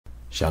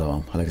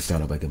Shalom. I'd like to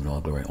start off by giving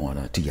all glory and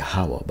honor to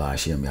Yahweh,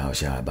 Ba'ashem,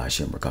 Yahushua,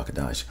 Ba'ashem,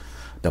 Rakakadash.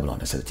 Double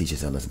honor to the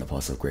teachers, elders, and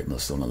apostles of Great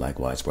Millstone, and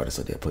likewise, brothers,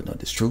 so they're putting on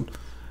this truth.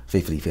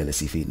 Faithfully,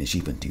 fearlessly feeding the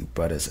sheep unto you,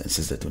 brothers and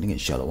sisters, tuning in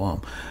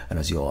Shalom. And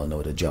as you all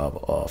know, the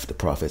job of the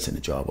prophets and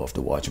the job of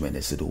the watchmen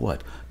is to do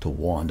what? To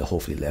warn the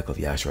hopefully elect of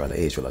Yahshua,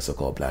 the Israel,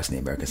 so-called Blacks,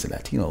 Americans, and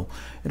Latino,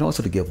 and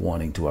also to give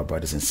warning to our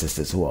brothers and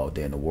sisters who are out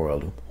there in the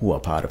world, who are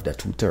part of that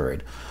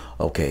two-third,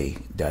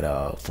 that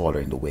are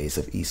following the ways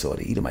of Esau,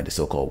 the Edomite, the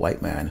so-called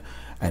white man,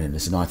 and it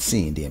is not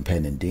seeing the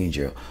impending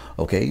danger,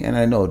 and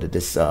I know that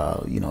this,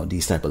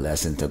 these type of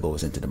lessons that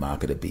goes into the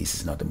mark of the beast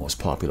is not the most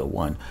popular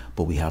one,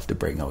 but we have to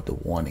bring out the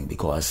warning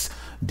because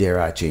there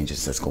are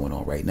changes that's going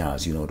on right now.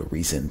 As you know, the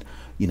recent,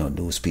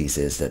 news piece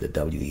is that the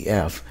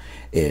WEF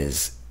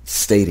is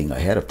stating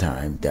ahead of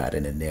time that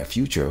in the near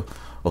future,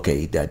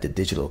 that the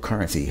digital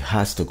currency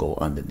has to go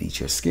underneath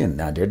your skin.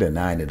 Now, they're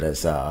denying it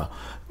as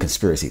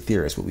conspiracy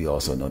theorists, but we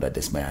also know that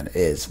this man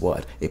is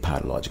what? A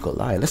pathological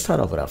liar. Let's start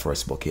off with our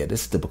first book here.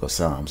 This is the book of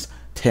Psalms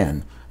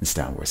 10 and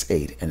start verse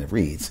 8, and it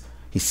reads,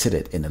 He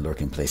sitteth in the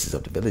lurking places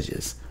of the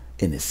villages.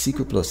 In his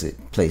secret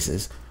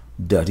places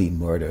doth he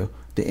murder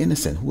the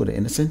innocent. Who are the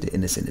innocent? The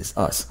innocent is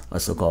us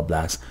so-called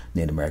Blacks,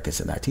 Native Americans,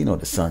 and Latino,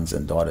 the sons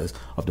and daughters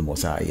of the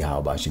Most High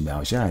Yahweh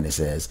Shai. And it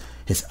says,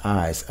 His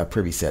eyes are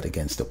privy set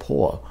against the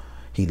poor.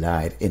 He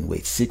lied in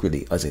wait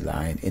secretly as a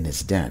lion in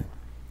his den.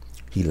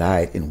 He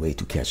lied in wait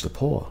to catch the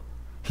poor.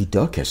 He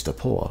doth catch the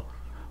poor.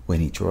 When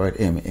he draweth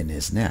him in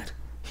his net,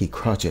 he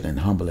croucheth and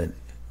humbleth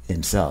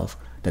himself,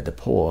 that the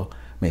poor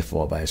may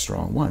fall by his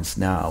strong ones.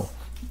 Now,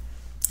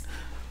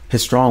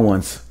 his strong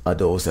ones are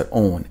those that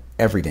own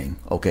everything,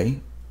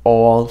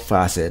 All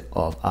facet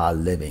of our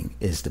living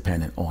is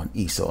dependent on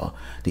Esau,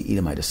 the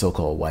Edomite, the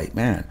so-called white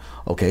man,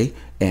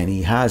 And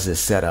he has this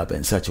set up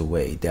in such a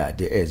way that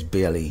there is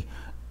barely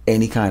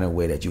any kind of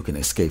way that you can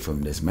escape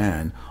from this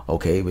man,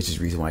 which is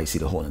the reason why you see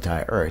the whole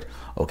entire earth,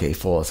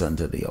 falls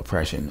under the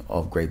oppression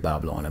of Great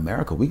Babylon,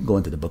 America. We can go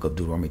into the book of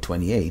Deuteronomy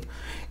 28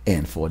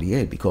 and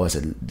 48 because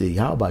the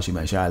Yahweh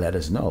Shai let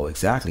us know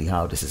exactly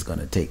how this is going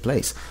to take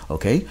place,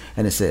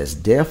 And it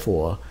says,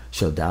 Therefore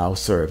shalt thou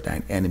serve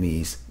thine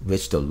enemies,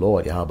 which the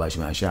Lord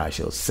Yahweh Shai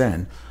shall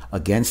send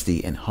against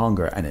thee in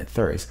hunger and in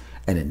thirst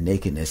and in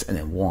nakedness and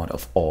in want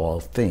of all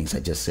things.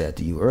 I just said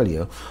to you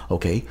earlier,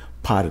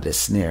 part of this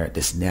snare,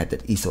 this net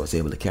that Esau is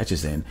able to catch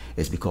us in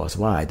is because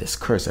why? This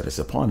curse that is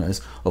upon us,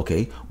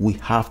 we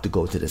have to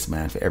go to this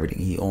man for everything.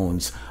 He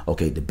owns,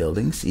 the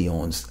buildings, he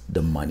owns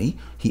the money,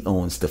 he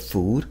owns the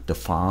food, the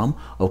farm,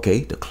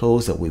 the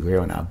clothes that we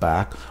wear on our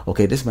back,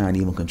 this man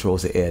even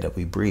controls the air that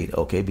we breathe,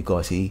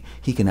 because he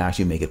can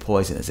actually make it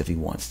poisonous if he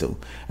wants to.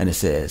 And it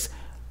says,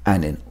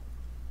 and in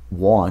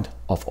want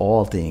of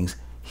all things,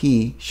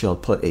 he shall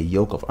put a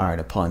yoke of iron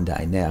upon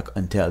thy neck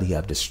until he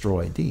have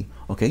destroyed thee.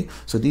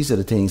 So these are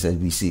the things that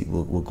we see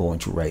we're going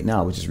through right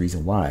now, which is the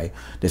reason why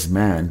this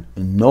man,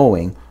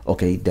 knowing,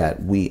 that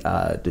we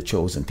are the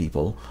chosen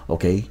people,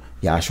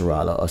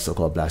 Yasharala, us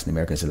so-called Blacks,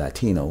 Americans, and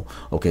Latino,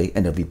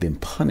 and that we've been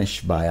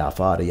punished by our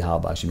Father,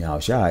 Yahweh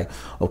Shai,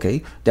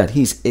 that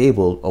he's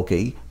able,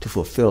 to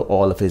fulfill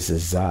all of his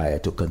desire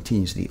to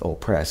continuously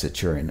oppress the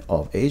children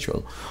of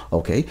Israel.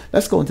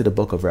 Let's go into the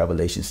book of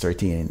Revelation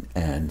 13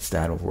 and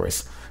start with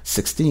verse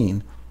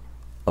 16,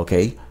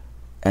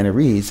 And it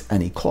reads,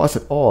 And he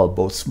causeth all,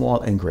 both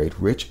small and great,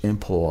 rich and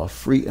poor,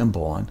 free and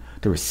bond,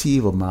 to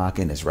receive a mark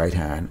in his right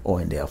hand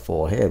or in their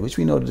forehead, which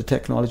we know that the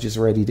technology is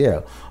already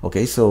there.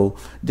 So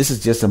this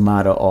is just a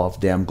matter of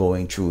them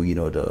going through,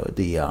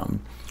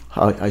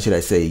 how should I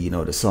say,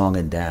 the song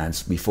and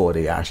dance before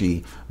they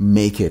actually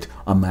make it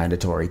a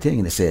mandatory thing.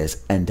 And it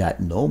says, And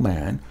that no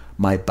man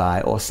might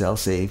buy or sell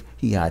save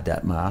he had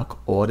that mark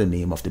or the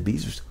name of the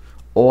beast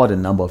or the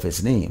number of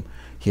his name.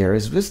 Here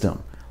is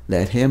wisdom.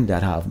 Let him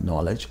that have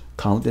knowledge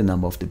count the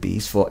number of the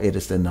beast, for it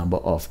is the number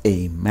of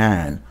a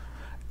man,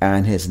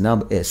 and his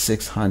number is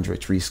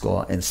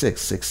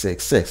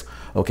 666.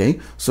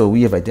 So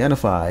we have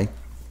identified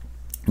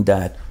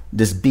that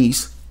this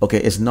beast,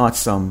 is not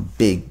some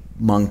big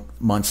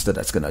monster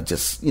that's gonna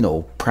just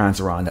prance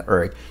around the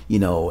earth,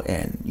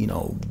 and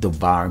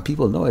devouring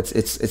people. No,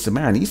 it's a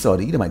man. Esau,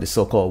 the Edomite, the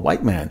so-called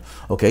white man.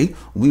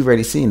 We've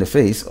already seen the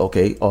face, of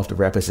the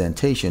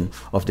representation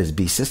of this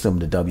beast system,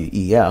 the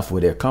WEF,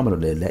 where they're coming,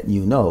 they're letting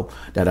you know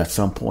that at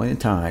some point in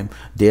time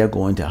they're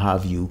going to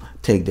have you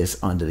take this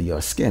under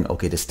your skin.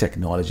 This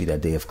technology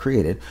that they have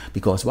created,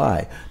 because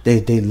why?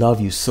 They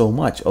love you so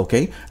much.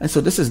 And so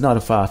this is not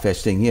a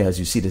far-fetched thing here. As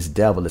you see, this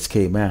devil, this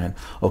caveman,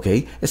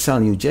 it's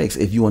telling you, Jakes,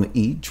 if you want to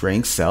eat,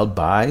 drink, sell,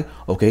 buy,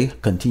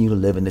 continue to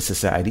live in this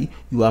society,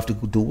 you have to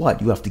do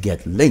what? You have to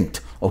get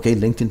linked.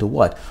 Linked into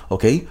what?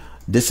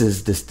 This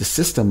is the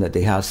system that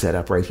they have set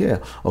up right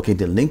here. They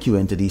link you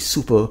into these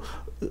super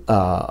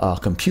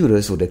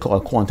computers, what they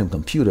call quantum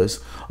computers,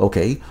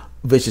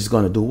 which is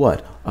going to do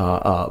what?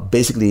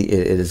 Basically,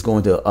 it is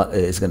going to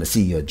it's going to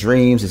see your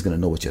dreams. It's going to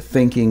know what you're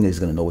thinking. It's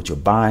going to know what you're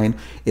buying.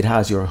 It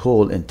has your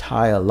whole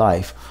entire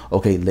life,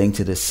 linked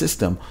to this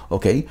system,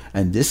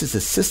 and this is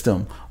a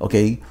system,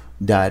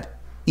 that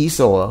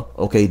Esau,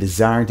 okay,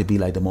 desiring to be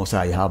like the Most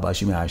High Yahweh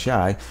Shemai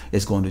Shai,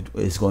 is going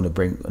to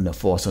bring the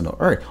force on the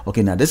earth.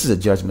 Okay, now this is a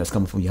judgment that's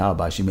coming from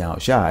Yahweh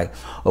Shemai Shai,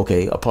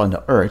 okay, upon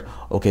the earth.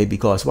 Okay,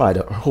 because why?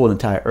 The whole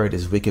entire earth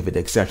is wicked, with the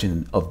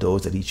exception of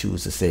those that He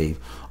chooses to save.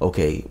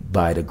 Okay,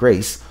 by the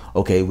grace.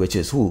 Okay, which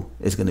is who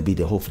is going to be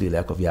the hopefully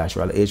elect of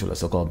Yahshua Israel,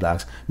 so-called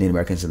blacks, Native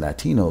Americans, and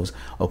Latinos.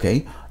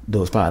 Okay,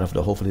 those part of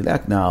the hopefully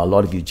elect. Now, a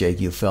lot of you,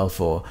 Jake, you fell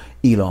for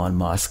Elon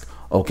Musk.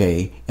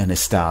 Okay, and the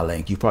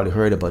Starlink. You probably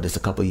heard about this a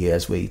couple of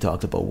years where he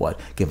talked about what?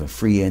 Giving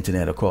free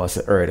internet across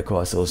the earth,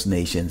 across those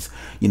nations,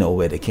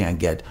 where they can't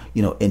get,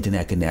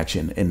 internet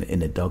connection in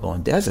the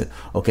doggone desert.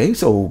 Okay,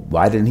 so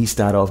why didn't he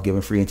start off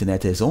giving free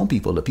internet to his own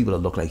people, the people that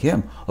look like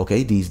him?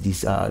 Okay,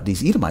 these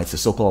Edomites, the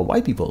so-called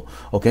white people.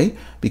 Okay,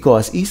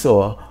 because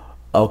Esau,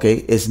 okay,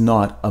 is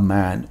not a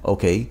man,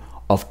 okay,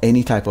 of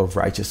any type of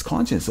righteous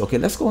conscience. Okay,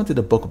 let's go into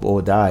the book of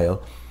Obadiah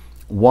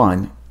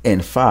 1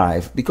 and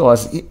 5,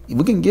 because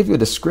we can give you a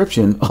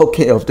description,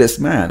 okay, of this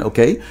man.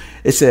 Okay,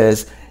 it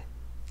says,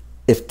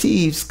 if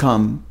thieves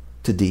come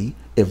to thee,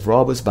 if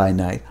robbers by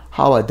night,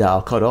 how art thou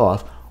cut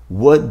off?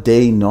 Would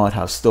they not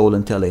have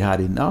stolen till they had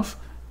enough?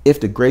 If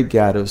the grape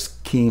gatherers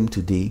came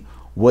to thee,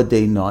 would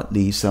they not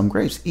leave some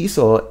grapes?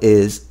 Esau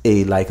is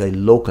like a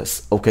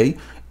locust. Okay,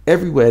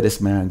 everywhere this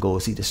man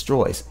goes, he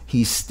destroys,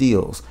 he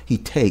steals, he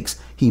takes,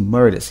 he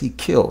murders, he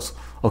kills.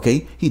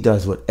 Okay, he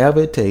does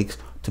whatever it takes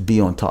to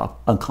be on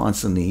top and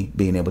constantly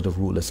being able to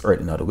rule this earth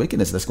and other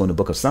wickedness. Let's go in the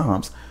book of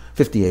Psalms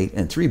 58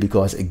 and 3,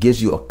 because it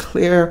gives you a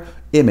clear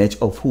image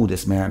of who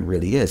this man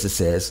really is. It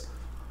says,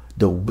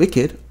 the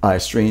wicked are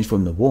estranged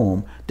from the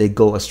womb. They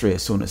go astray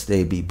as soon as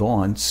they be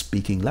born,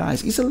 speaking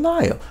lies. He's a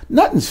liar.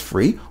 Nothing's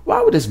free.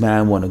 Why would this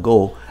man want to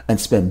go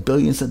and spend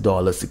billions of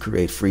dollars to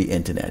create free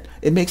internet?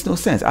 It makes no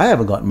sense. I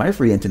haven't gotten my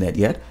free internet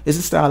yet.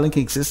 Isn't Starlink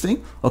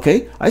existing?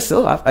 Okay, I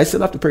still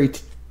have to pay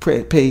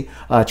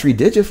 3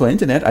 digits for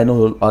internet. I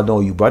know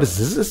you brothers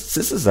and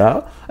sisters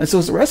out, and so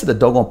it's the rest of the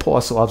doggone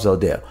poor souls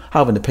out there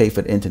having to pay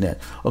for the internet.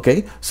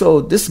 Okay,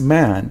 so this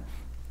man,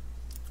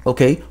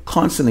 okay,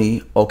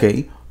 constantly,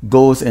 okay,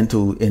 goes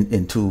into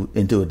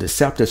a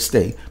deceptive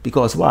state,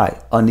 because why?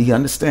 And he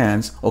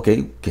understands,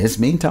 okay, his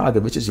main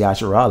target, which is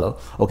Yasharala,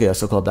 okay, a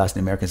so-called Black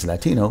Americans,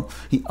 Latino.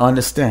 He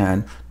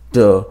understands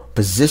the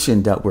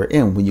position that we're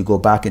in when you go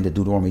back into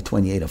Deuteronomy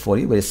 28 and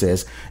 40, where it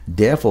says,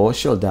 therefore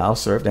shalt thou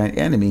serve thine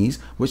enemies,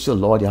 which the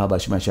Lord Yahweh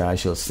Shemashai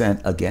shall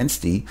send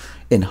against thee,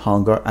 in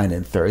hunger and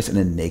in thirst and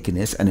in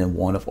nakedness and in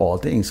want of all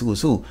things. Who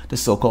is who? The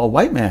so-called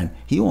white man.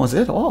 He wants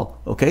it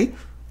all. Okay,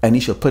 and he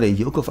shall put a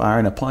yoke of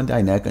iron upon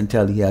thy neck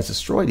until he has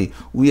destroyed thee.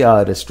 We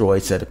are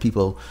destroyed, said the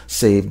people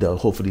saved, the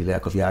hopefully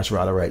lack of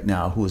Yahshua right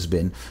now, who has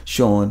been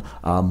shown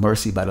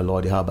mercy by the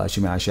Lord Yahweh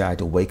Shemashai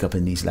to wake up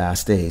in these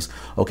last days,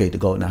 okay, to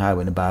go in the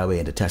highway and the byway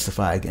and to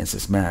testify against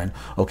this man,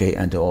 okay,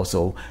 and to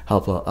also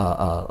help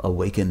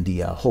awaken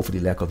the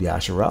hopefully lack of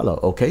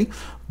Yahshua, okay.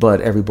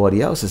 But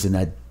everybody else is in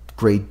that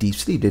great deep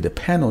sleep. They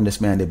depend on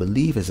this man. They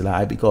believe his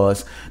lie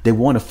because they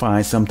want to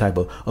find some type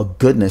of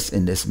goodness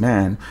in this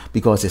man,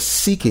 because they're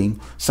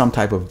seeking some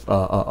type of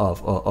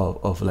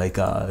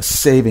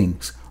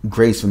savings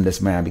grace from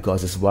this man,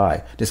 because it's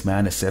why this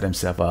man has set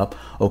himself up,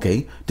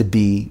 okay, to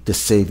be the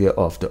savior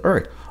of the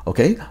earth.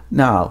 Okay,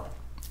 now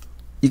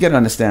you got to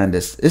understand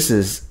this. This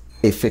is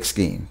a fixed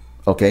scheme.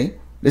 Okay,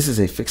 this is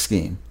a fixed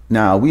scheme.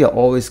 Now we are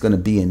always going to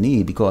be in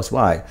need, because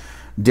why?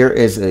 There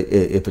is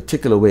a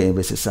particular way in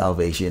which the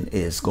salvation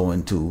is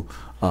going to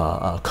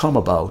come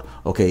about,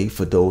 okay,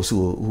 for those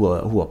who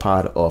are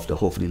part of the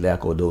hopefully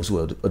elect, or those who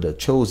are the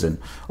chosen,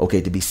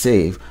 okay, to be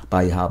saved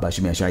by Yahweh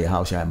Shemashai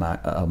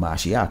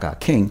Mashiach, our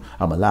King,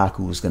 our Malak,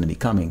 who is going to be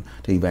coming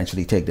to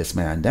eventually take this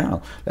man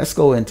down. Let's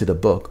go into the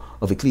book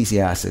of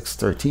Ecclesiastes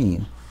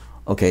 13,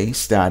 okay,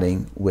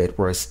 starting with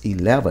verse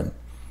 11.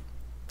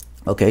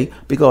 Okay,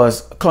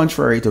 because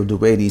contrary to the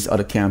way these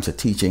other camps are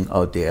teaching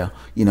out there,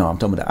 I'm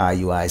talking about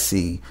the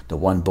IUIC, the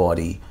One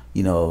Body,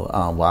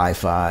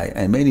 Wi-Fi,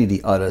 and many of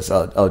the others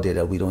out there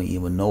that we don't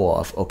even know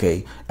of.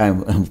 Okay,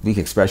 and we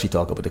can especially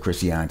talk about the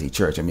Christianity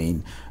Church. I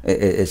mean,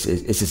 it's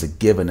just a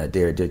given that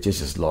they're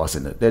just lost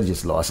in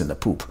the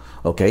poop.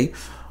 Okay,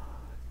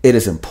 it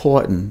is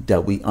important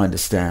that we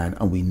understand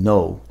and we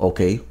know,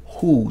 okay,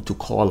 who to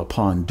call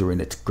upon during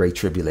the great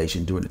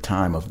tribulation, during the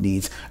time of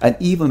needs, and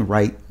even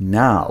right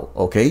now.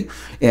 Okay,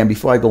 and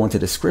before I go into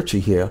the scripture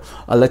here,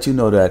 I'll let you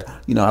know that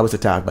I was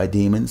attacked by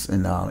demons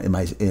in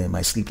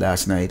my sleep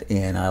last night,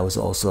 and I was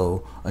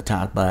also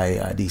attacked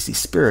by these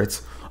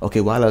spirits. Okay,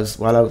 while I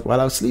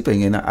was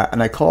sleeping, and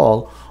I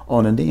call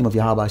on the name of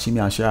Yahweh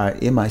Shemashai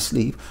in my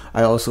sleep.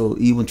 I also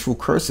even threw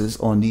curses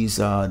on these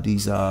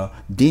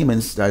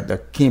demons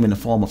that came in the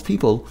form of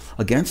people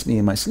against me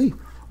in my sleep.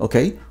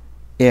 Okay.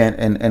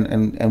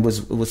 And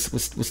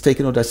was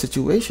taking over that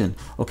situation.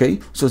 Okay,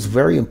 so it's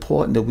very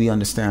important that we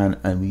understand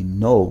and we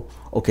know,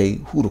 okay,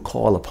 who to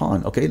call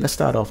upon. Okay, let's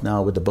start off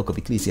now with the book of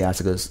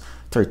Ecclesiastes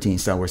 13,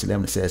 start verse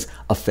 11. It says,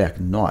 affect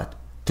not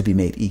to be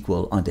made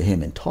equal unto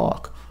him in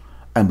talk,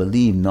 and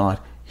believe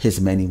not his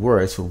many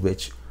words, for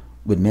which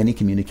with many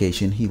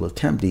communication, he will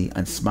tempt thee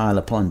and smile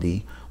upon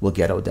thee, will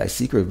get out thy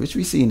secret, which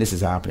we see this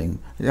is happening.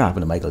 It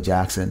happened to Michael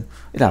Jackson.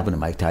 It happened to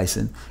Mike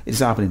Tyson. It's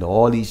happening to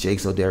all these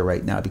jakes out there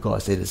right now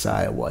because they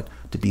desire what?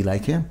 To be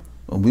like him.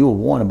 And we were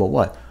warned about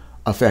what?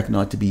 Affect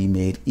not to be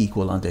made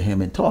equal unto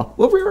him in talk.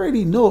 Well, we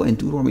already know in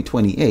Deuteronomy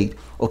 28,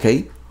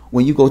 okay,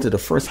 when you go to the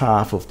first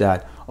half of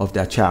that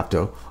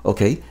chapter,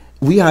 okay,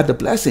 we had the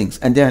blessings.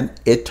 And then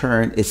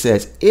it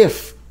says,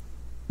 if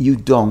you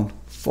don't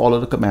follow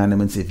the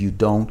commandments, if you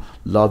don't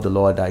love the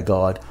Lord thy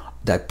God,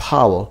 that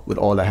power with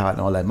all thy heart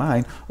and all thy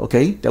mind,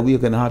 okay, that we are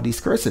going to have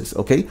these curses,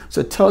 okay? So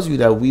it tells you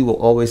that we were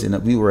always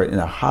we were in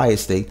a higher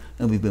state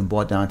and we've been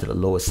brought down to the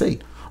lower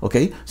state,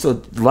 okay? So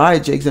why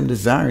Jake's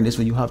desiring this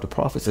when you have the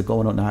prophets that are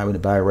going on the highway and the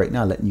byway right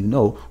now, letting you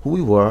know who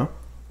we were,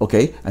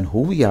 okay, and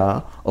who we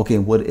are, okay,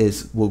 and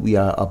what we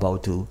are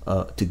about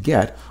to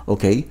get,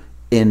 okay,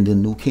 in the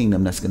new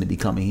kingdom that's going to be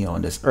coming here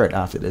on this earth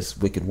after this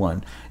wicked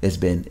one has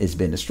been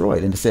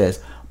destroyed. And it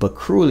says, but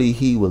cruelly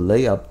he will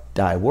lay up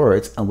thy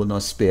words and will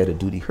not spare to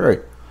do thee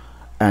hurt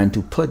and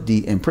to put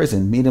thee in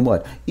prison. Meaning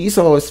what?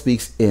 Esau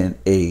speaks in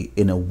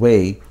a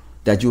way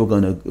that you're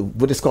going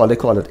to, they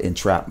call it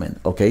entrapment.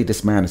 Okay,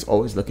 this man is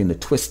always looking to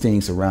twist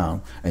things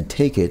around and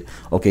take it,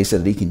 okay, so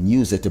that he can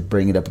use it to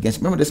bring it up against.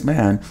 Remember, this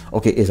man,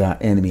 okay, is our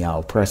enemy, our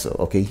oppressor.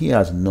 Okay, he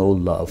has no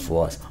love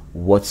for us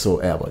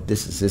whatsoever.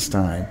 This is his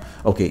time,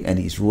 okay, and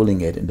he's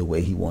ruling it in the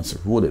way he wants to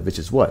rule it, which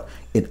is what?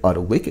 In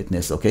utter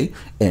wickedness, okay,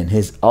 and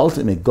his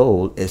ultimate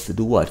goal is to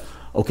do what?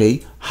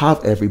 Okay,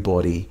 have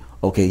everybody,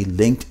 okay,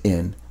 linked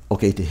in,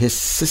 okay, to his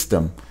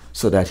system,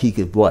 so that he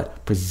could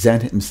what?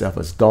 Present himself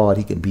as God.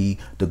 He can be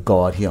the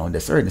God here on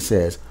this earth. It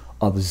says,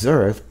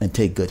 observe and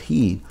take good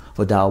heed,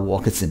 for thou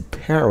walkest in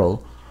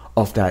peril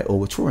of thy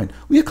overthrowing.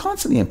 We are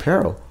constantly in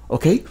peril,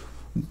 okay?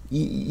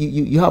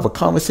 You have a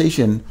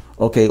conversation,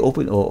 okay,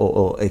 open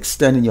or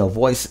extending your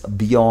voice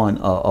beyond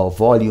a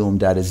volume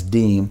that is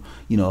deemed,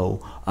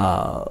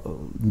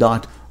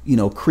 not,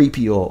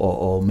 creepy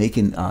or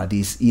making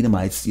these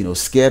Edomites,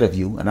 scared of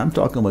you. And I'm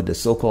talking about the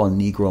so-called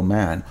Negro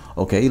man,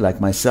 okay, like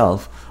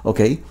myself,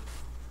 okay.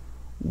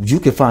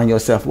 You can find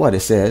yourself what? It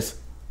says,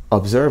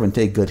 observe and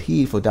take good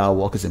heed, for thou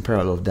walkest in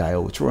peril of thy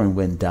overthrowing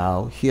when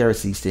thou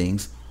hearest these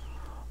things,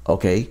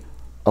 okay,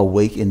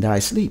 awake in thy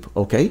sleep,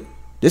 okay.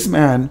 This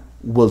man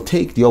will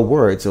take your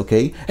words,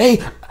 okay.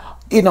 Hey,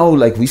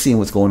 like we seen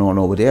what's going on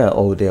over there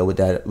with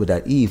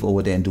that Eve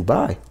over there in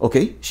Dubai,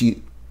 okay.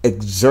 She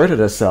exerted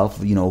herself,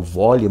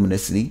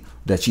 voluminously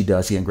that she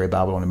does here in Great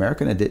Babylon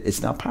America, and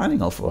it's not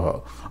panning out for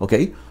her,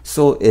 okay.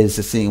 So it's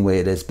the same way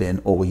it has been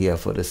over here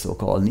for the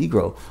so-called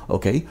Negro,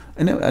 okay,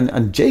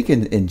 and Jake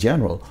in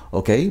general,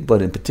 okay,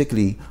 but in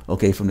particularly,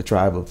 okay, from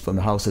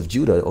the house of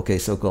Judah, okay,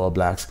 so-called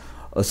blacks,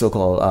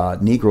 so-called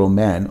Negro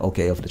men,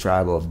 okay, of the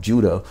tribe of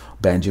Judah,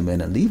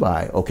 Benjamin, and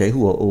Levi, okay,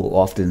 who are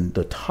often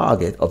the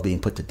target of being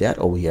put to death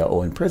over here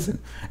or in prison.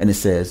 And it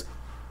says,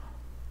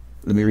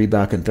 let me read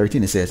back in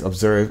 13. It says,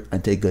 observe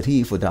and take good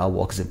heed, for thou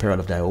walkest in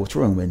peril of thy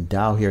overthrowing. When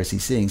thou hearest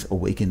these things,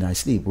 awaken thy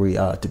sleep. We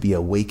are to be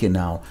awakened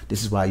now.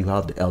 This is why you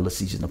have the elder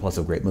teachers and apostles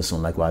of Great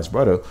Muslim, likewise,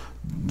 brother,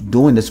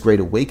 doing this great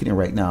awakening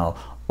right now.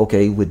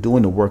 Okay, we're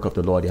doing the work of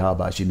the Lord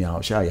Yahweh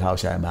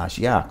Yahushua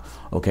Mashiach,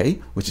 okay,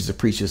 which is a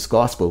preacher's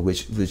gospel,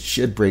 which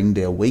should bring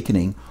the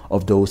awakening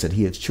of those that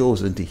he has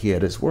chosen to hear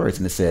his words.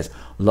 And it says,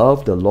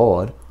 love the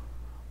Lord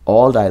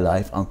all thy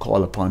life and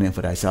call upon him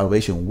for thy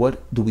salvation.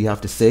 What do we have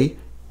to say?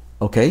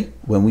 Okay,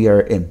 when we are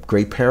in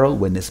great peril,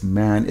 when this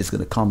man is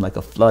going to come like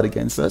a flood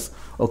against us,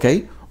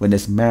 okay, when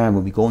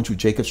we're going through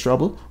Jacob's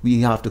trouble,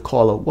 we have to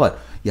call out what?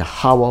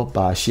 Yahweh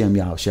Ba'ashem,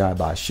 Yahushua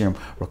Ba'ashem,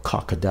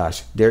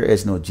 Rakakadash. There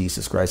is no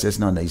Jesus Christ. There's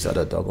none of these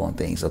other doggone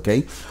things,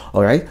 okay?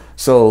 All right,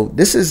 so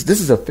this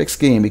is a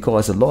fixed game,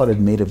 because the Lord has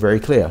made it very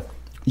clear.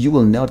 You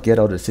will not get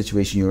out of the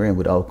situation you're in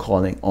without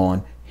calling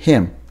on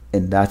him.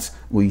 And that's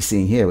what we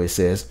see here. It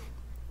says,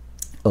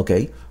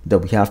 okay, that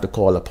we have to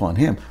call upon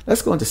him.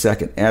 Let's go into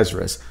 2nd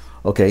Ezra.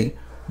 Okay,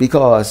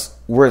 because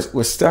we're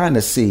starting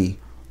to see,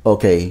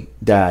 okay,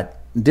 that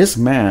this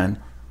man,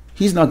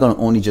 he's not going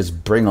to only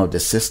just bring out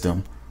the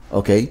system,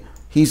 okay,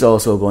 he's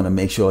also going to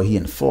make sure he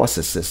enforces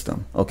the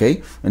system,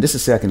 okay. And this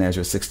is 2nd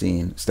Ezra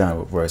 16, starting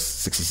with verse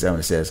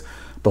 67. It says,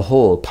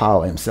 behold,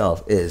 power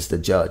himself is the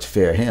judge.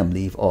 Fear him,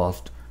 leave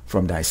off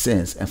from thy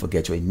sins and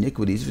forget your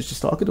iniquities, which is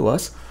talking to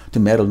us, to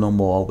meddle no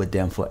more with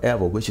them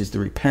forever, which is the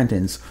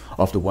repentance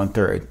of the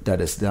 1/3 that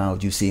is now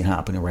you see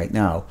happening right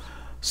now.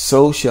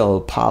 So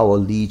shall power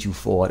lead you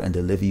forward and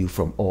deliver you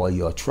from all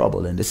your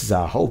trouble. And this is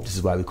our hope. This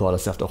is why we call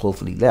ourselves the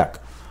hopefully elect.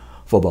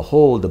 For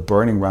behold, the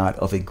burning rod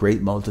of a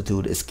great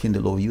multitude is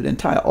kindled over you.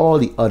 All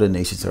the other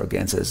nations are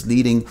against us,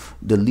 leading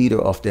the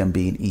leader of them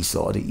being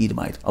Esau, the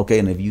Edomite. Okay,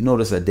 and if you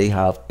notice that they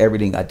have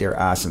everything at their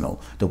arsenal,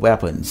 the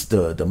weapons,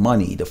 the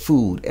money, the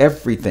food,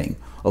 everything.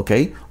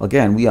 Okay,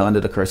 again, we are under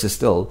the curses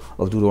still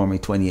of Deuteronomy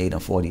 28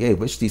 and 48,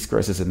 which these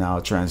curses are now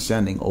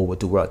transcending over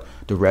to what?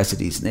 The rest of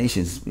these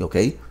nations,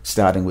 okay,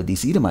 starting with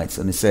these Edomites.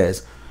 And it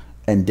says,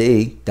 and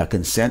they that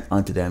consent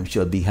unto them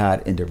shall be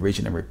had in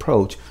derision and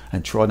reproach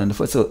and trodden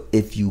underfoot. So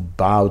if you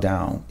bow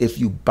down,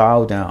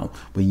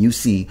 when you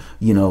see,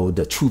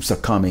 the troops are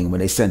coming, when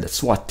they send a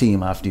SWAT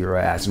team after your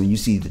ass, when you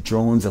see the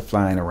drones are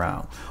flying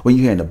around, when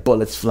you're hearing the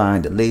bullets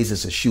flying, the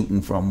lasers are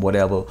shooting from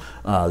whatever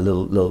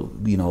little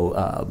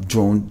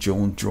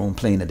drone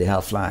plane that they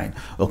have flying,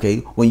 okay,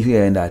 when you're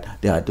hearing that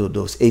there are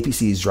those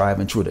APCs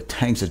driving through, the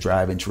tanks are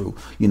driving through,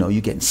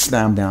 you're getting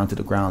slammed down to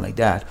the ground like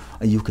that,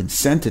 and you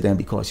consent to them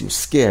because you're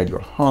scared, you're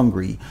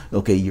hungry,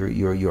 okay,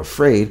 you're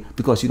afraid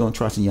because you don't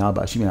trust in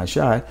Yahweh Shemi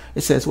Hashai.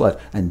 It says what?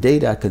 And they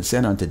that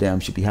consent unto them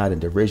should be had in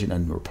derision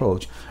and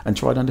reproach and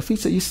trod under feet.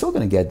 So you're still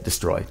going to get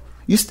destroyed.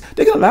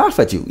 They're going to laugh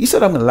at you. You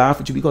said I'm going to laugh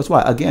at you because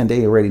why? Again,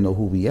 they already know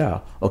who we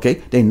are. Okay,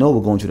 they know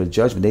we're going through the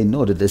judgment. They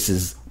know that this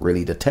is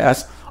really the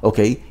test.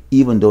 Okay,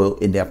 even though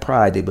in their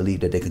pride they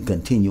believe that they can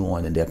continue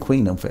on in their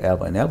kingdom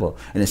forever and ever.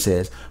 And it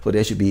says, for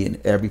there should be in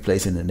every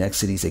place in the next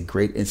cities a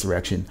great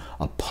insurrection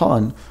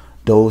upon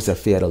those that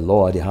fear the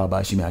Lord,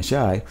 Yahweh Shemi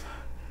Hashai.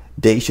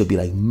 They should be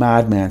like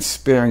madmen,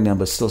 sparing them,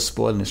 but still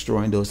spoiling and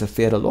destroying those that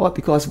fear the Lord.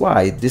 Because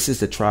why? This is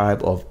the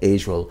tribe of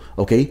Israel,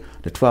 okay?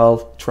 The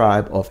 12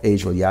 tribe of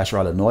Israel,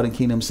 Yasharah, the northern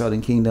kingdom,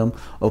 southern kingdom,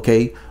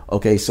 okay?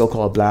 Okay,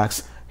 so-called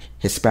blacks,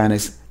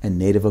 Hispanics, and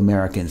Native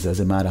Americans.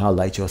 Doesn't matter how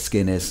light your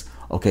skin is,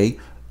 okay?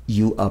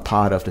 You are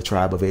part of the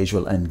tribe of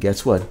Israel. And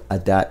guess what?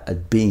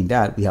 Being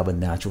that, we have a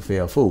natural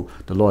fear of who?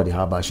 The Lord,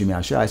 Yahweh Shemi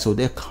Hashai. So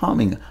they're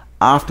coming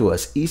after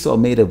us. Esau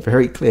made it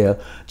very clear,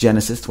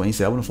 Genesis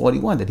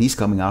 27:41, that he's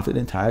coming after the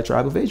entire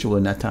tribe of Israel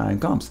when that time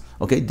comes.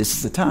 Okay, this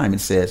is the time.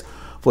 It says,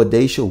 for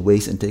they shall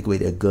waste and take away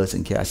their goods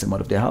and cast them out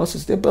of their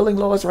houses. They're building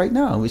laws right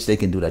now in which they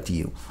can do that to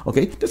you.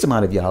 Okay, doesn't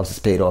matter if your house is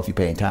paid off, you're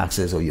paying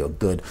taxes, or you're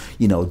good,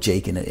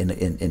 Jake in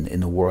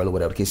the world, or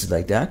whatever cases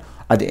like that.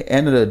 At the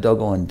end of the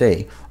doggone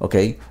day,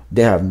 okay,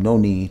 they have no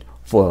need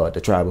for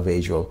the tribe of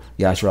Israel,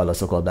 Yasharah,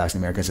 so-called blacks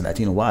and Americans and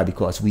Latino. Why?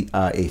 Because we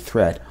are a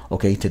threat,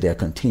 okay, to their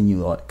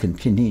continuous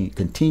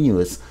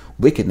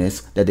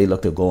wickedness that they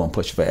look to go and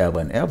push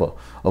forever and ever,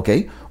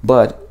 okay?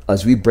 But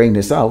as we bring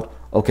this out,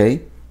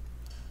 okay,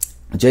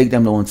 Jake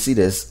them don't see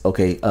this,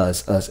 okay,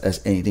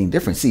 as anything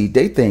different. See,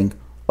 they think,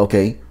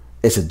 okay,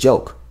 it's a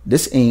joke.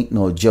 This ain't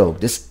no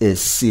joke. This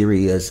is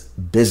serious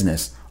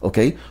business.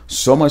 Okay,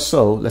 so much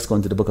so, let's go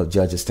into the book of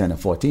Judges 10 and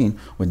 14,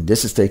 when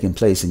this is taking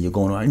place and you're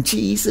going on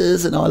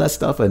Jesus and all that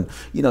stuff, and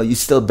you're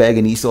still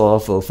begging Esau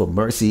for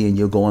mercy, and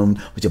you're going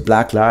with your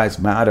Black Lives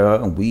Matter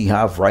and we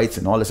have rights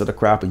and all this other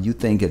crap, and you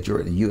think that you're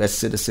a U.S.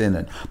 citizen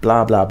and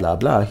blah, blah, blah,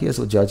 blah. Here's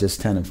what Judges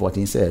 10 and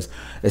 14 says.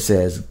 It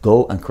says,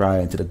 go and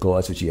cry unto the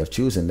gods which you have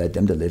chosen, let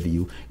them deliver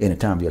you in a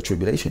time of your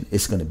tribulation.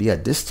 It's going to be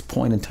at this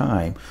point in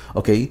time,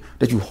 okay,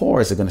 that you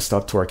whores are going to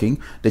stop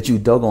twerking, that you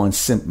doggone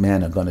simp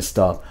men are going to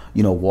stop,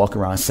 walk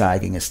around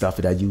sagging and stuff,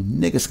 that you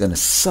niggas gonna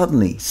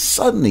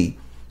suddenly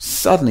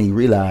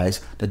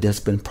realize that there's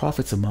been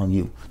prophets among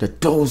you,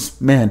 that those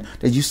men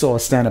that you saw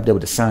stand up there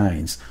with the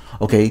signs,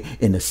 okay,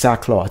 in the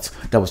sackcloths,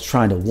 that was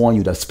trying to warn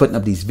you, that's putting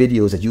up these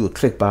videos that you would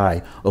click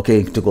by,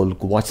 okay, to go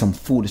watch some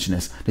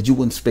foolishness, that you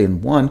wouldn't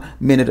spend 1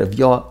 minute of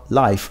your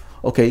life,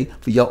 okay,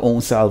 for your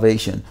own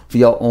salvation, for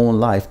your own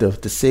life,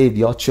 to save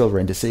your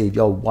children, to save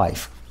your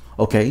wife,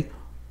 okay.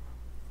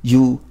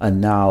 You are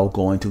now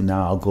going to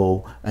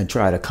go and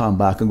try to come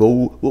back and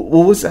go,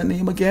 what was that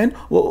name again?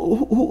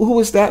 Who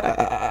was that?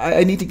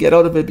 I need to get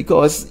out of it,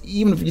 because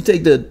even if you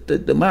take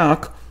the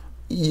mark,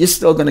 you're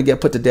still going to get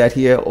put to death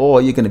here,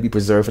 or you're going to be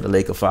preserved for the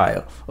lake of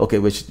fire. Okay,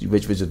 which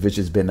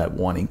has been that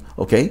warning.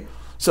 Okay.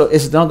 So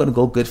it's not going to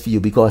go good for you,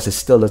 because it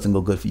still doesn't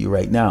go good for you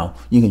right now.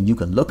 You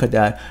can look at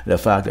that, the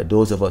fact that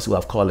those of us who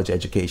have college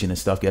education and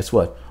stuff, guess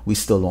what? We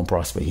still don't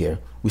prosper here.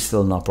 We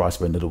still not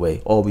prosper another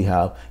way. All we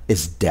have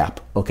is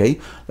DAP.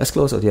 Okay, let's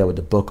close out here with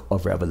the book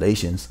of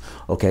Revelations.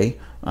 Okay,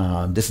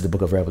 this is the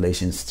book of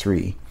Revelations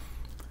 3.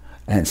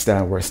 And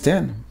start verse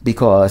 10,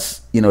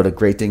 because the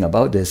great thing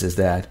about this is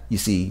that you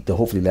see the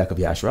hopefully lack of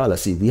Yasharah.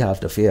 See, we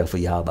have the fear for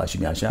Yahweh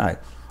Shemi Hashai.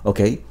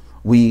 Okay,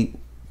 we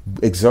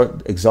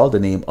exalt the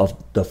name of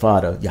the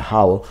Father,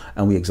 Yahweh,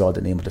 and we exalt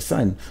the name of the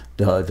Son,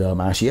 the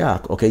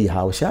Mashiach, okay,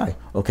 Yahweh Shai,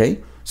 okay?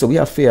 So we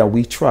have fear,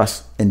 we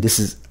trust, and this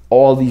is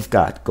all we've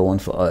got going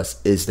for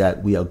us, is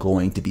that we are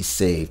going to be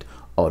saved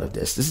out of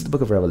this. This is the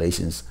book of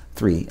Revelations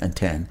 3 and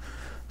 10.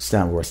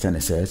 Stand verse 10,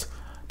 it says,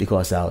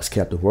 because thou hast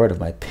kept the word of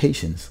my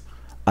patience,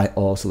 I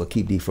also will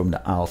keep thee from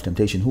the hour of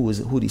temptation. Who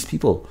are these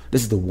people?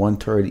 This is the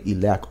 1/3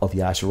 elect of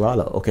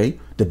Yasharah, okay?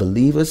 The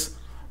believers,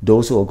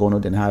 those who are going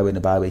on the highway and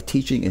the byway,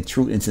 teaching in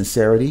truth and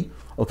sincerity,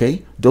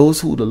 okay? Those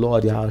who the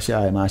Lord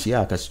Yahushua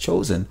Mashiach has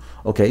chosen,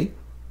 okay,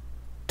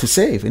 to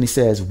save. And he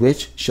says,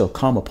 which shall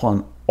come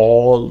upon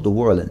all the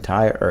world,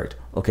 entire earth,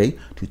 okay,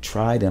 to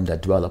try them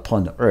that dwell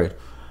upon the earth,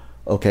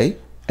 okay?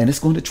 And it's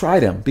going to try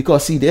them,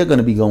 because see, they're going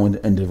to be going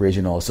in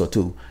derision also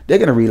too. They're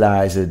going to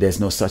realize that there's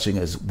no such thing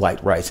as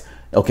white rights.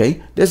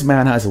 Okay, this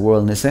man has the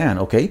world in his hand.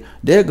 Okay,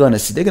 they're gonna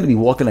be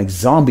walking like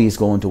zombies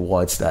going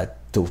towards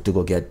that to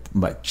go get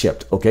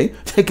chipped. Okay,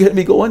 they're gonna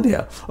be going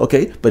there.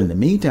 Okay, but in the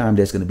meantime,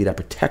 there's gonna be that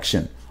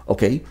protection.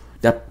 Okay,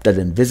 that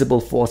invisible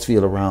force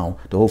field around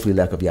the hopefully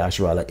lack of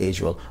Yahshua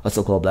Israel, a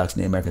so-called blacks,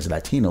 Native Americans,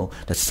 Latino,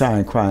 that's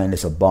sighing, crying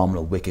this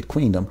abominable, wicked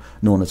queendom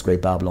known as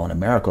Great Babylon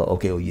America,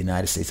 okay, or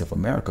United States of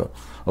America,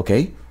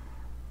 okay?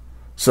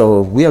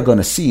 So we are going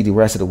to see the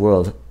rest of the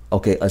world,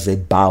 okay, as they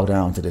bow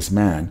down to this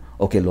man,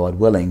 okay, Lord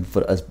willing,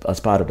 for as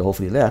part of the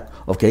hopefully elect,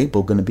 okay,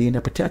 but going to be in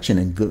their protection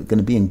and going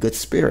to be in good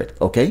spirit,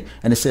 okay?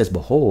 And it says,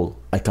 behold,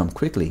 I come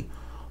quickly.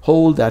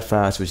 Hold that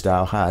fast which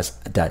thou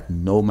hast, that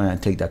no man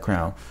take that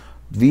crown.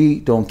 We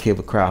don't give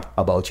a crap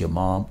about your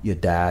mom, your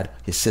dad,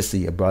 your sister,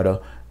 your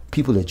brother,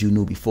 people that you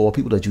knew before,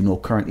 people that you know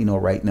currently know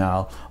right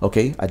now,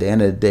 okay? At the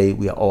end of the day,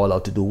 we are all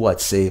out to do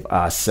what? Save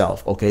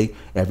ourselves, okay?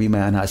 Every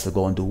man has to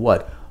go and do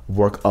what?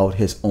 Work out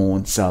his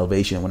own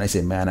salvation. When I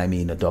say man, I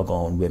mean the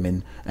doggone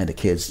women and the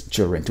kids,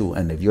 children too.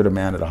 And if you're the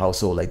man of the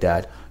household like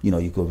that, you know,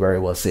 you could very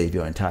well save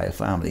your entire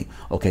family,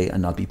 okay?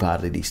 And not be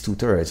part of these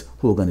 2/3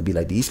 who are going to be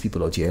like these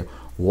people out here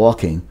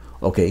walking,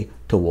 okay,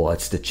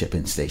 towards the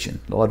chipping station.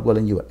 Lord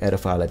willing, you will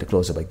edify like the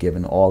closer by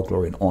giving all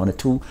glory and honor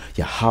to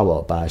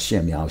Yahweh by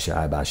Hashem,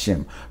 Yahushai by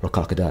Hashem,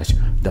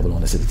 Rakakadash, double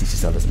honor to the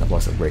teachers, elders, and the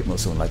apostles of great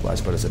millstone,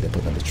 likewise brothers that they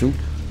put on the truth,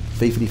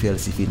 faithfully,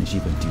 fearlessly feeding the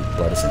sheep, and to you,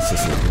 brothers and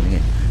sisters tuning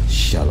in.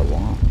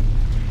 Shalom.